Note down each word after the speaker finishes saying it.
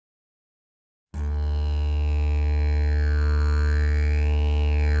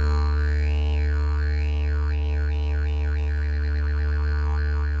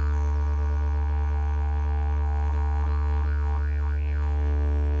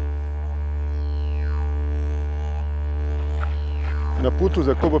Na putu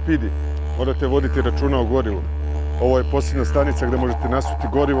za Coober Pedy morate voditi računa o gorivu. Ovo je posljedna stanica gdje možete nasuti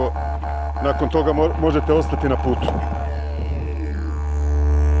gorivo. Nakon toga možete ostati na putu.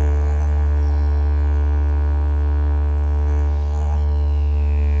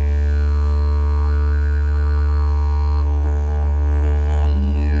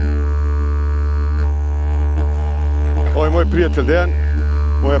 Ovo je moj prijatelj Dejan,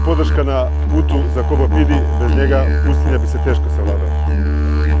 moja podrška na putu za Coober Pedy. Bez njega pustinja bi se teško savladala.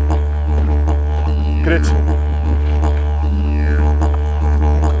 Krećemo.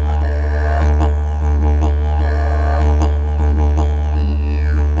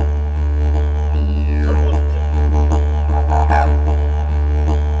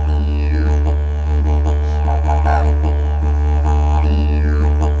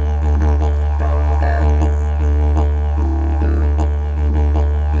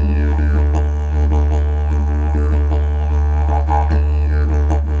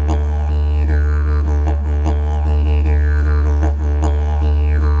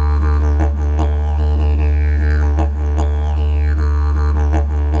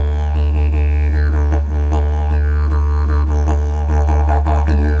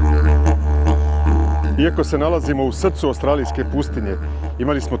 Iako se nalazimo u srcu australijske pustinje,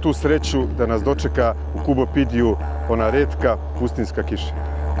 imali smo tu sreću da nas dočeka u Coober Pedyju ona retka pustinska kiša.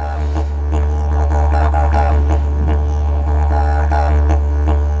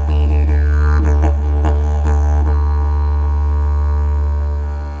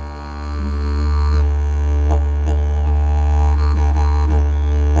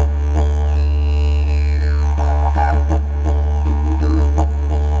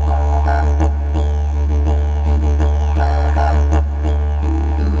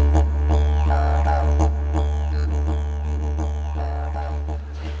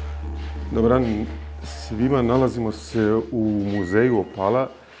 Dobar dan svima, nalazimo se u muzeju OPALA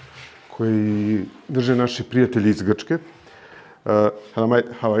koji drže naši prijatelji iz Grčke. Hello mate,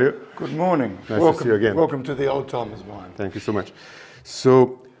 how are you? Good morning. Nice to see you again. Welcome to the old timers mine. Thank you so much. So,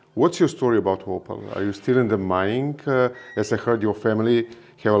 what's your story about OPALA? Are you still in the mining? As I heard, your family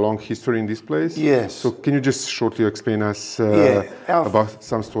have a long history in this place. Yes. So, can you just shortly explain us about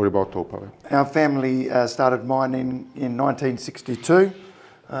some story about OPALA? Our family started mining in 1962.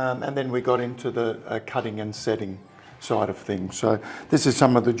 And then we got into the cutting and setting side of things. So this is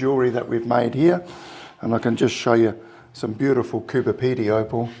some of the jewellery that we've made here, and I can just show you some beautiful Coober Pedy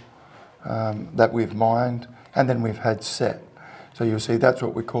opal that we've mined, and then we've had set. So you'll see that's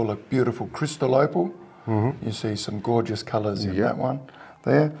what we call a beautiful crystal opal. Mm-hmm. You see some gorgeous colours in that one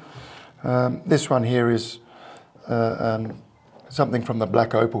there. This one here is something from the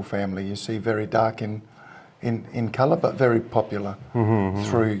black opal family. You see very dark in colour, but very popular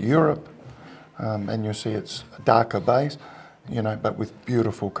through Europe. And you'll see it's a darker base, you know, but with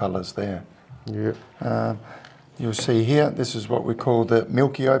beautiful colours there. Yeah. You'll see here, this is what we call the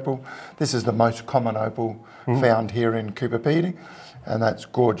milky opal. This is the most common opal found here in Coober Pedy, and that's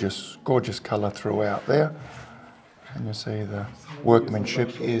gorgeous, gorgeous colour throughout there. And you'll see the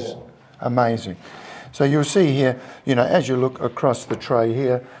workmanship is amazing. So you'll see here, you know, as you look across the tray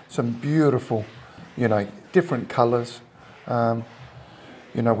here, some beautiful, you know, different colours.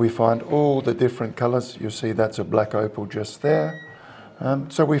 You know, we find all the different colours. You'll see that's a black opal just there.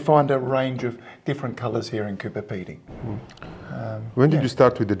 So we find a range of different colours here in Coober Pedy. When did you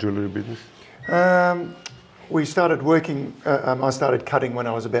start with the jewellery business? We started working, I started cutting when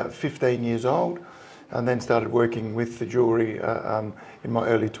I was about 15 years old, and then started working with the jewellery in my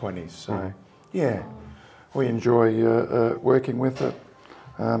early 20s. So yeah, we enjoy working with it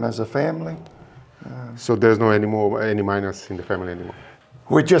as a family. So there's no any miners in the family anymore?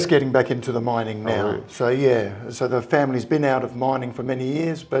 We're just getting back into the mining now. Oh, really? So yeah, so the family's been out of mining for many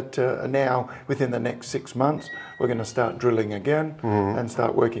years, but now within the next 6 months, we're going to start drilling again and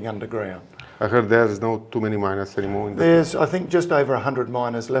start working underground. I heard there's no too many miners anymore in the There's, I think, just over 100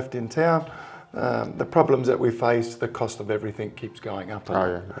 miners left in town. The problems that we face, the cost of everything keeps going up.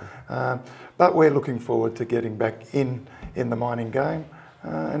 But we're looking forward to getting back in the mining game.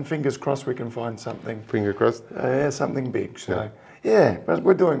 And fingers crossed we can find something. Finger crossed? Something big. So yeah, but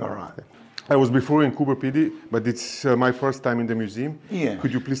we're doing all right. I was before in Coober Pedy, but it's my first time in the museum. Yeah.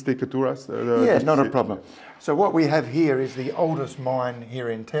 Could you please take a tour us? Yeah, not a problem. So what we have here is the oldest mine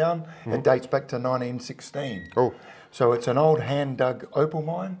here in town. It dates back to 1916. Oh. So it's an old hand-dug opal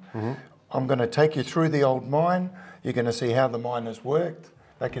mine. I'm going to take you through the old mine. You're going to see how the miners worked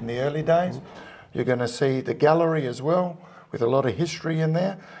back in the early days. You're going to see the gallery as well, with a lot of history in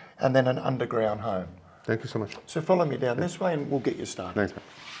there, and then an underground home. Thank you so much. So follow me down this way and we'll get you started. Thanks, man.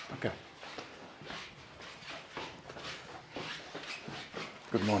 Okay.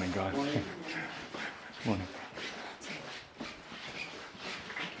 Good morning, guys. Morning. Morning.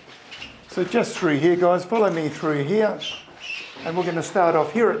 So just through here, guys, follow me through here. And we're going to start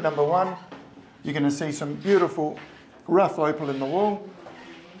off here at number 1. You're going to see some beautiful rough opal in the wall.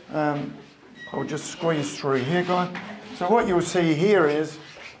 I'll just squeeze through here, guys. So what you'll see here is,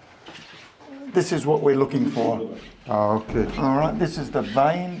 this is what we're looking for. Oh, okay. All right, this is the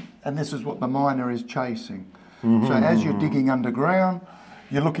vein, and this is what the miner is chasing. So as you're digging underground,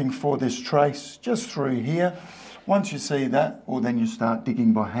 you're looking for this trace just through here. Once you see that, well, then you start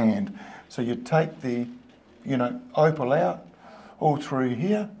digging by hand. So you take the, opal out all through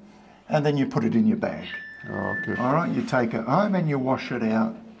here, and then you put it in your bag. Oh, okay. All right, you take it home and you wash it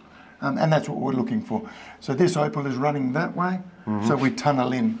out. And that's what we're looking for. So this opal is running that way, so we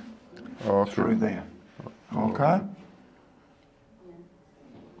tunnel in through there. Okay?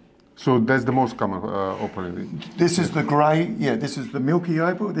 So that's the most common opal in it? This is the grey, yeah, this is the milky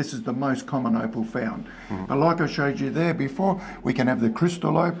opal. This is the most common opal found. But like I showed you there before, we can have the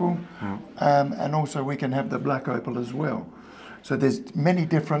crystal opal, and also we can have the black opal as well. So there's many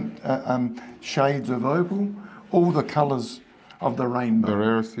different shades of opal, all the colours of the rainbow. The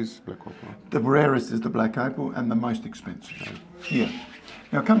rarest is black opal? The rarest is the black opal and the most expensive. Yeah.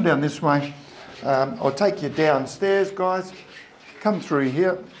 Now come down this way. I'll take you downstairs, guys. Come through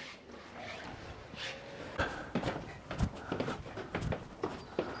here.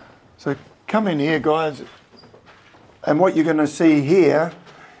 So come in here, guys. And what you're going to see here,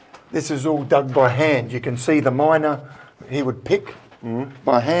 this is all dug by hand. You can see the miner, he would pick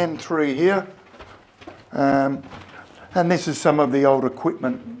by hand through here. And this is some of the old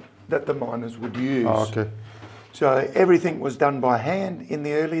equipment that the miners would use. Oh, okay. So everything was done by hand in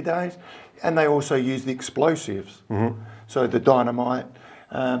the early days, and they also used the explosives. So the dynamite,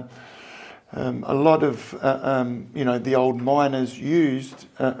 a lot of, the old miners used,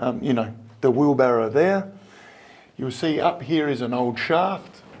 the wheelbarrow there. You'll see up here is an old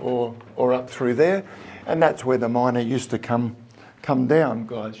shaft, or up through there, and that's where the miner used to come down,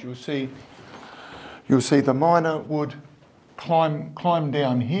 guys. You'll see the miner would climb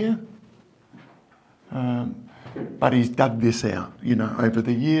down here, but he's dug this out, over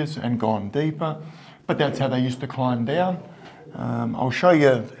the years and gone deeper. But that's how they used to climb down. I'll show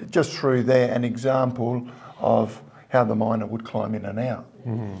you just through there an example of how the miner would climb in and out.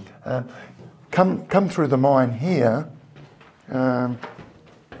 Come through the mine here.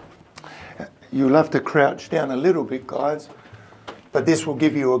 You'll have to crouch down a little bit, guys, but this will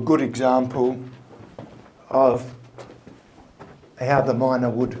give you a good example of how the miner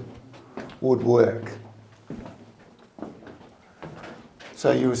would work.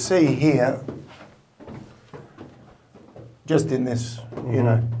 So you'll see here, just in this,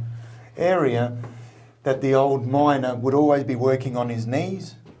 area, that the old miner would always be working on his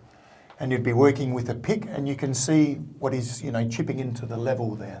knees, and he'd be working with a pick, and you can see what he's, chipping into the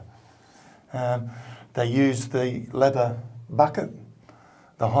level there. They used the leather bucket,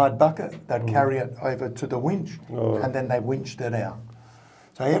 the hide bucket. They'd carry it over to the winch, and then they winched it out.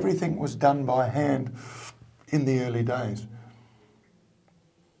 So everything was done by hand in the early days.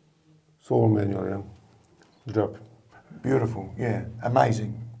 So all manual, job. Beautiful, yeah,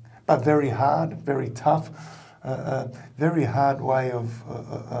 amazing, but very hard, very tough, very hard way of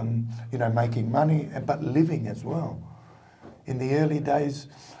making money, but living as well. In the early days,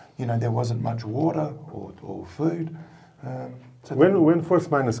 there wasn't much water or food. So when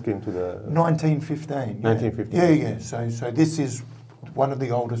first miners came to the... 1915. 1915. Yeah. So this is one of the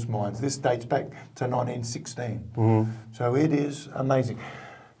oldest mines. This dates back to 1916. So it is amazing.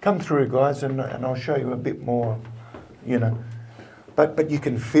 Come through, guys, and I'll show you a bit more. But you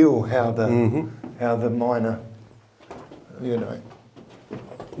can feel how the miner,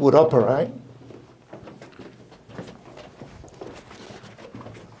 would operate.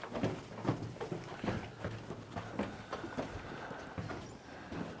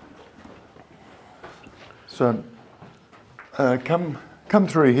 So come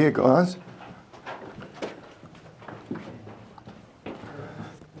through here, guys.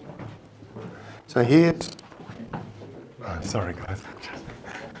 So here's, sorry guys.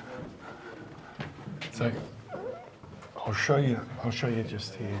 So I'll show you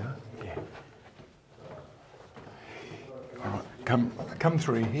just here. Yeah. All right, come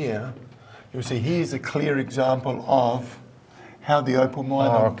through here. You'll see here's a clear example of how the opal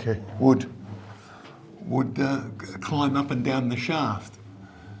miner would climb up and down the shaft.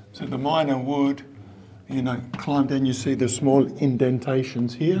 So the miner would, climb down. You see the small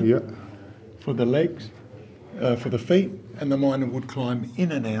indentations here. Yeah. For the legs, for the feet, and the miner would climb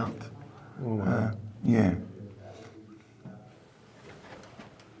in and out. Yeah.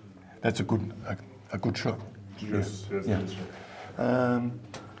 that's a good shot. Yes, yes, Yeah. that's right.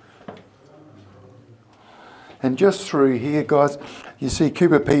 And just through here, guys, you see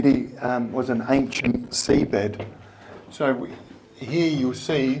Coober Pedy was an ancient seabed. So here you'll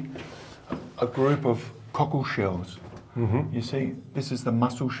see a group of cockle shells. Mm-hmm. You see, this is the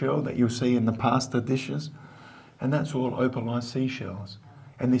mussel shell that you'll see in the pasta dishes, and that's all OPALA seashells.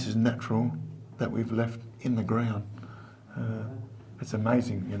 And this is natural that we've left in the ground. It's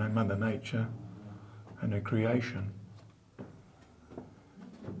amazing, you know, Mother Nature and her creation.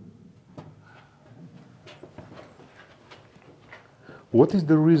 What is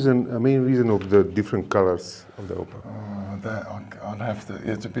the main reason of the different colors of the opal? That I'd have to.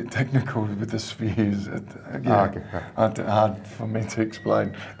 It's a bit technical with the spheres. Okay. Hard for me to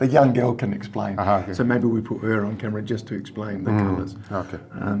explain. The young girl can explain. Okay. So maybe we put her on camera just to explain the colours. Okay.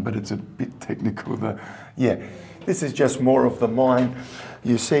 But it's a bit technical. This is just more of the mine.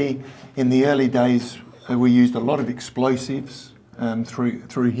 You see, in the early days, we used a lot of explosives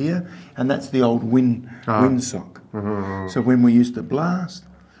through here, and that's the old windsock. Mm-hmm. So when we used to blast,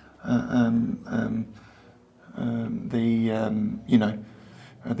 there'd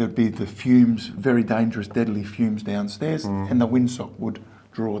be the fumes, very dangerous, deadly fumes downstairs, and the windsock would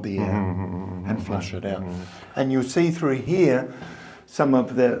draw the air and flush it out. And you'll see through here some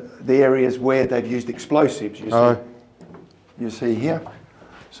of the areas where they've used explosives. You see here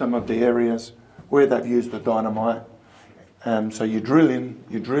some of the areas where they've used the dynamite. So you drill in,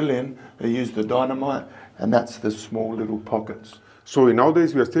 they use the dynamite, and that's the small little pockets. So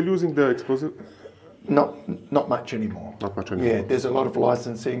nowadays we are still using the explosive? Not much anymore. Not much anymore. Yeah, there's a lot of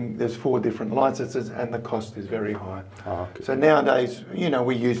licensing. There's 4 different licenses, and the cost is very high. Okay. So nowadays, you know,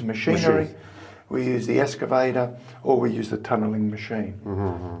 we use machinery, we use the excavator, or we use the tunnelling machine.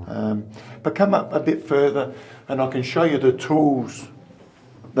 But come up a bit further, and I can show you the tools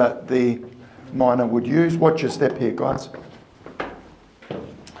that the miner would use. Watch your step here, guys.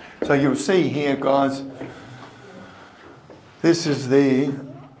 So you'll see here, guys, this is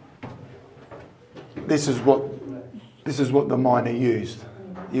what the miner used.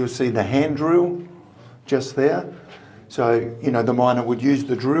 You'll see the hand drill just there. So, you know, the miner would use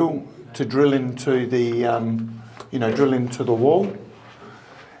the drill to drill into the, drill into the wall.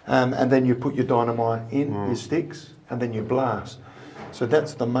 And then you put your dynamite in, your sticks, and then you blast. So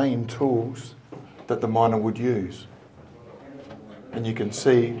that's the main tools that the miner would use. And you can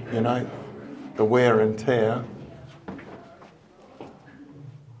see, you know, the wear and tear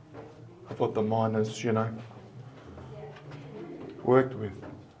of what the miners, you know, worked with.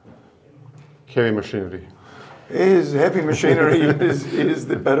 Heavy machinery. Heavy machinery is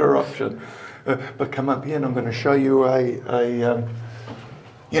the better option. But come up here and I'm going to show you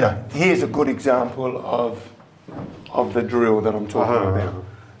here's a good example of the drill that I'm talking about.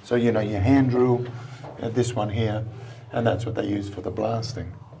 So, you know, your hand drill, this one here, and that's what they use for the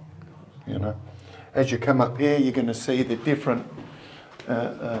blasting, you know. As you come up here, you're going to see the different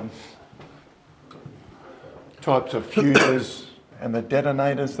types of fuses and the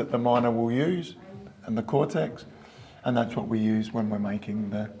detonators that the miner will use, and the cortex, and that's what we use when we're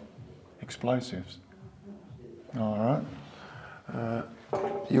making the explosives. All right.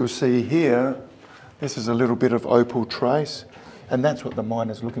 You'll see here, this is a little bit of opal trace, and that's what the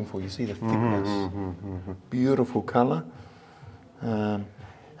miner's looking for. You see the thickness, beautiful colour, and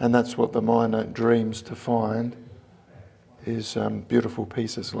that's what the miner dreams to find is beautiful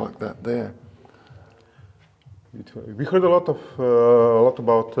pieces like that there. We heard a lot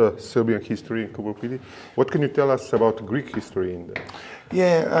about Serbian history in Coober Pedy. What can you tell us about Greek history in there?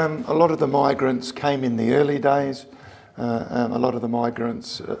 Yeah, a lot of the migrants came in the early days. A lot of the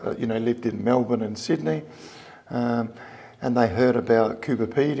migrants, lived in Melbourne and Sydney, and they heard about Coober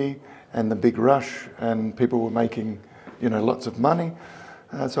Pedy and the big rush, and people were making, lots of money.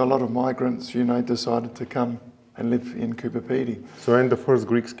 So a lot of migrants, decided to come and live in Coober Pedy. So when the first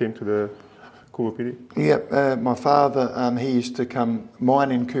Greeks came to the Coober Pedy? Yeah, my father, he used to come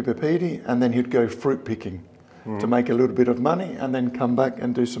mine in Coober Pedy, and then he'd go fruit picking to make a little bit of money, and then come back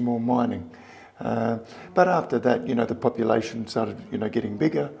and do some more mining. But after that, the population started, getting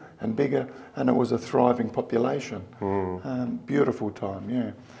bigger and bigger, and it was a thriving population. Beautiful time,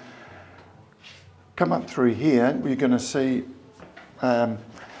 yeah. Come up through here, you're going to see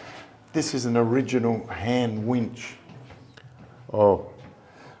this is an original hand winch. Oh.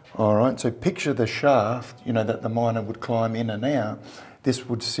 All right, so picture the shaft, that the miner would climb in and out. This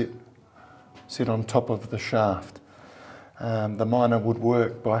would sit on top of the shaft. The miner would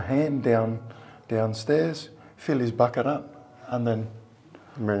work by hand downstairs, fill his bucket up, and then...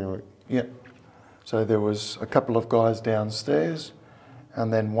 Manually. Yeah. So there was a couple of guys downstairs,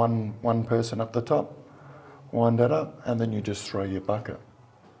 and then one person up the top, wind that up, and then you just throw your bucket.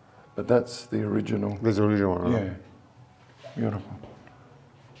 But that's the original. That's the original one. Yeah, beautiful.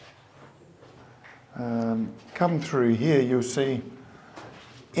 Come through here, you'll see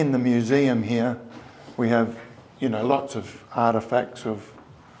in the museum here, we have, you know, lots of artifacts of,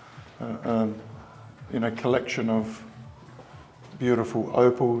 you know, collection of beautiful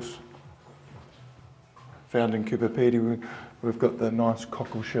opals found in Coober Pedy. We've got the nice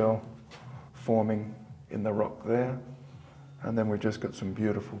cockle shell forming in the rock there, and then we've just got some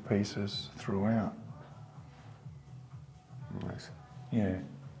beautiful pieces throughout. Nice. Yeah.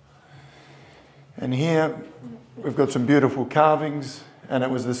 And here we've got some beautiful carvings, and it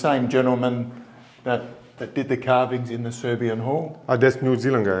was the same gentleman that did the carvings in the Serbian Hall. Ah, that's New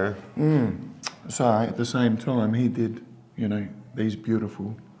Zealand guy, eh? So at the same time he did, you know, these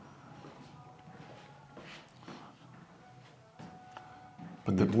beautiful.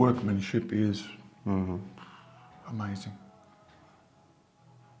 But the workmanship is amazing.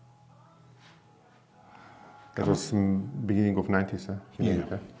 That was beginning of 90s, eh?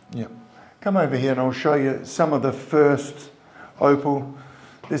 Yeah. Yeah. Come over here and I'll show you some of the first opal.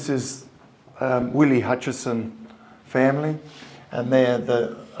 This is Willie Hutchison family, and they're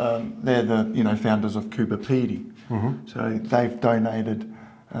the you know, founders of Coober Pedy. So they've donated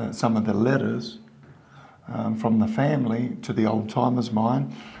some of the letters from the family to the old timers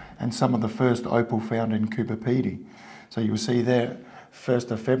mine, and some of the first opal found in Coober Pedy. So you'll see there,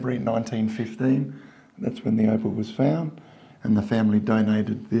 1st of February 1915, that's when the opal was found, and the family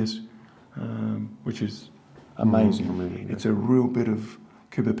donated this, which is amazing. Amazing, yeah. It's a real bit of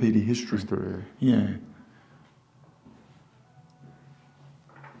Coober Pedy history. Yeah.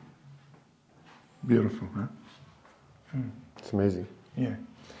 Beautiful, huh? It's amazing. Yeah.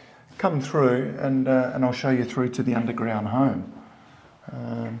 Come through and I'll show you through to the underground home.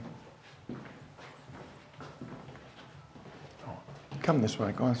 Come this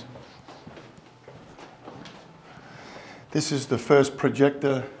way, guys. This is the first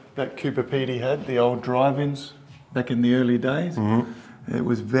projector that Coober Pedy had, the old drive-ins back in the early days. It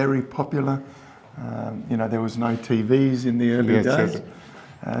was very popular. You know, there was no TVs in the early days.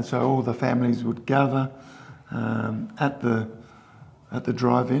 So all the families would gather at the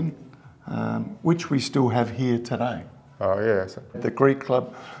drive-in, which we still have here today. Oh, yes. The Greek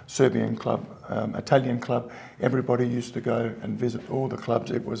club, Serbian club, Italian club, everybody used to go and visit all the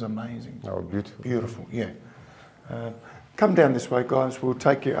clubs. It was amazing. Oh, beautiful. Beautiful, yeah. Come down this way, guys. We'll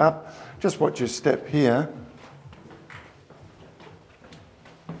take you up. Just watch your step here.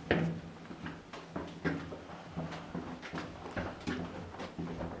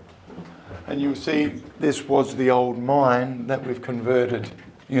 And you'll see this was the old mine that we've converted,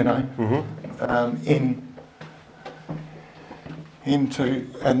 you know, into,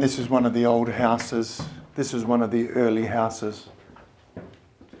 and this is one of the old houses. This is one of the early houses.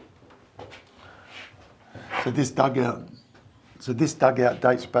 So this dugout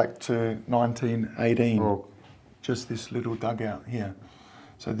dates back to 1918. Oh. Just this little dugout here.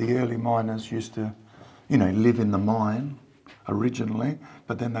 So the early miners used to, you know, live in the mine originally,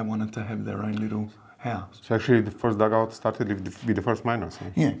 but then they wanted to have their own little house. So actually the first dugout started with the first miners,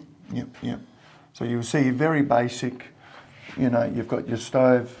 eh? Yeah. So you'll see very basic, you know, you've got your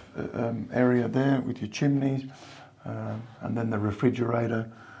stove area there with your chimneys, and then the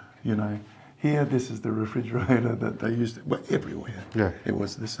refrigerator, you know. Here, this is the refrigerator that they used, well, everywhere. Yeah. It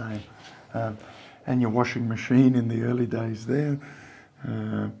was the same. And your washing machine in the early days there,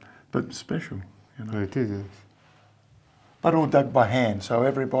 but special, you know. It is, yes. But all dug by hand, so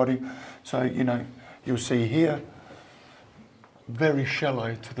everybody, so, you know, you'll see here, very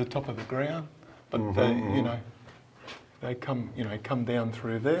shallow to the top of the ground, but they, you know, they come, you know, come down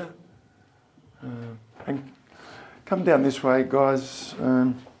through there. And come down this way, guys.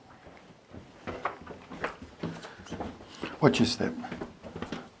 Watch your step.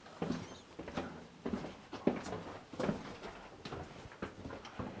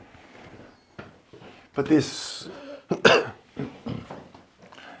 But this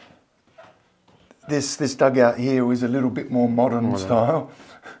dugout here was a little bit more modern style,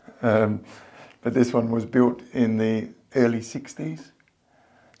 but this one was built in the early 60s.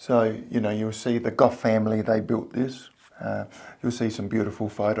 So, you know, you'll see the Goff family, they built this. You'll see some beautiful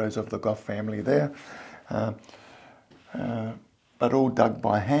photos of the Goff family there. But all dug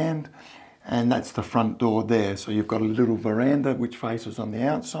by hand, and that's the front door there. So you've got a little veranda which faces on the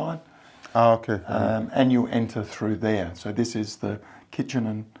outside. Ah, okay. And you enter through there. So this is the kitchen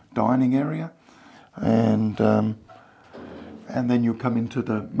and dining area, and then you come into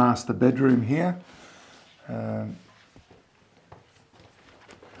the master bedroom here.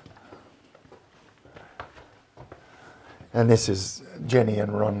 And this is Jenny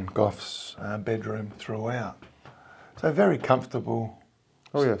and Ron Goff's bedroom throughout. So very comfortable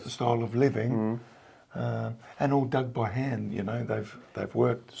style of living, and all dug by hand. You know, they've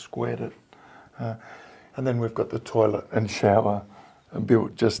worked, squared it, and then we've got the toilet and shower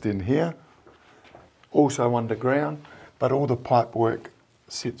built just in here, also underground, but all the pipe work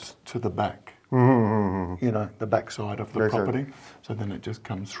sits to the back. You know, the back side of the property. So then it just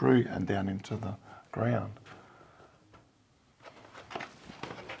comes through and down into the ground.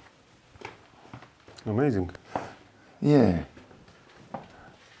 Amazing. Yeah.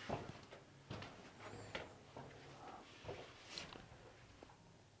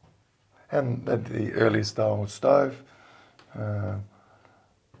 And the early style stove.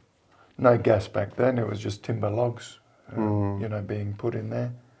 No gas back then, it was just timber logs, you know, being put in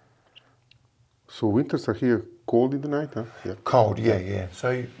there. So winters are here cold in the night, huh? Yeah. Cold, yeah.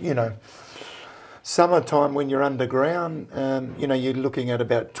 So, you know, summertime when you're underground, you know, you're looking at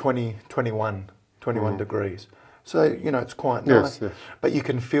about 21 degrees. So, you know, it's quite nice. Yes. But you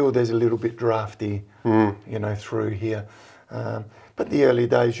can feel there's a little bit drafty, you know, through here. But the early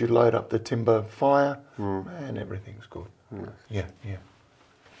days, you load up the timber fire and everything's good. Yeah.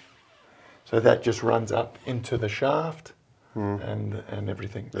 So that just runs up into the shaft and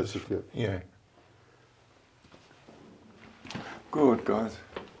everything. That's it, yeah. Good, guys.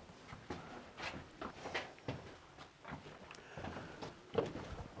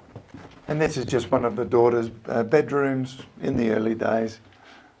 And this is just one of the daughter's bedrooms in the early days.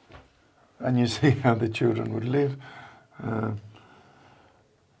 And you see how the children would live.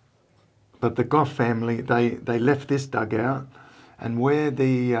 But the Goff family, they left this dugout, and where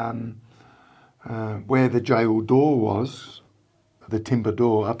the jail door was, the timber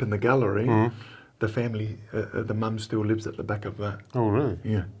door up in the gallery, the family, the mum still lives at the back of that. Oh, really?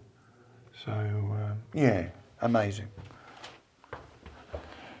 Yeah. So, yeah, amazing.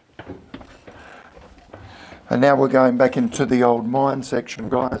 And now we're going back into the old mine section,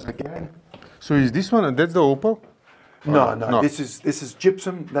 guys, again. So is this one, that's the opal? No. This is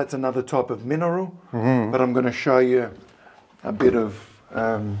gypsum. That's another type of mineral. But I'm going to show you a bit of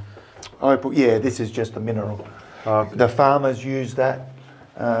opal. Yeah, this is just a mineral. Okay. The farmers use that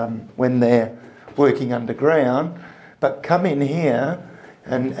when they're working underground. But come in here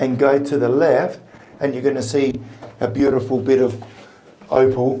and go to the left, and you're going to see a beautiful bit of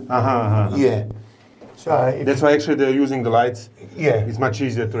opal. Yeah. So that's why actually they're using the lights. Yeah. It's much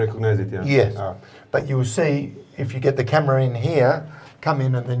easier to recognize it, yeah? Yes. But you'll see, if you get the camera in here, come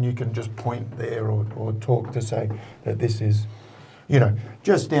in and then you can just point there or talk to say that this is, you know,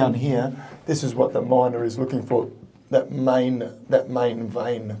 just down here, this is what the miner is looking for, that main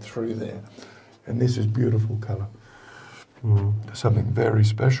vein through there. And this is beautiful colour. Something very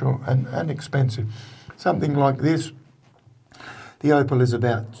special and expensive. Something like this, the opal is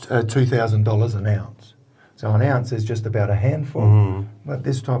about $2,000 an ounce. So an ounce is just about a handful. But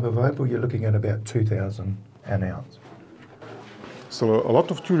this type of opal, you're looking at about $2,000 an ounce. So a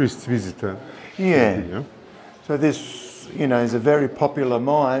lot of tourists visit. Yeah. So this, you know, is a very popular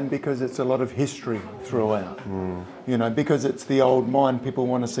mine because it's a lot of history throughout. You know, because it's the old mine, people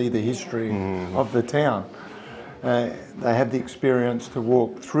want to see the history of the town. They have the experience to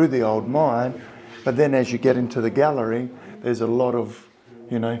walk through the old mine, but then as you get into the gallery, there's a lot of,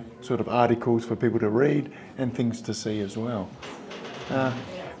 you know, sort of articles for people to read and things to see as well.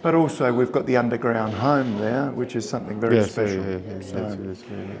 But also we've got the underground home there, which is something very special.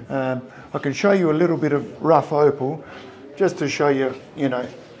 I can show you a little bit of rough opal, just to show you, you know,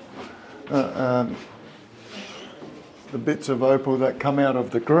 the bits of opal that come out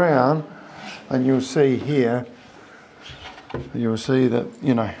of the ground, and you'll see here, you'll see that,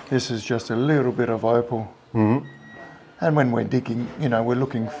 you know, this is just a little bit of opal. And when we're digging, you know, we're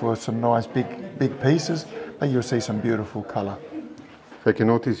looking for some nice big pieces, but you'll see some beautiful colour. If I can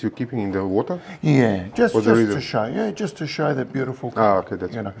notice you keeping in the water? Yeah, just to show, just to show the beautiful colour. Okay,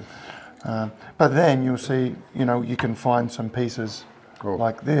 that's you know. But then you'll see, you know, you can find some pieces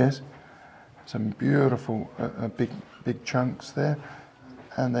like this, some beautiful big chunks there,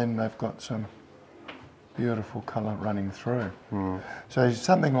 and then they've got some beautiful colour running through. So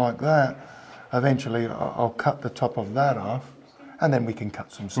something like that. Eventually, I'll cut the top of that off, and then we can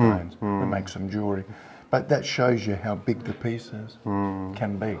cut some stones and make some jewellery. But that shows you how big the pieces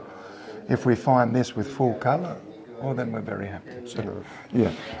can be. If we find this with full colour, well, then we're very happy. So,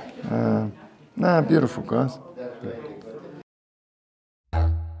 yeah. No, beautiful, guys.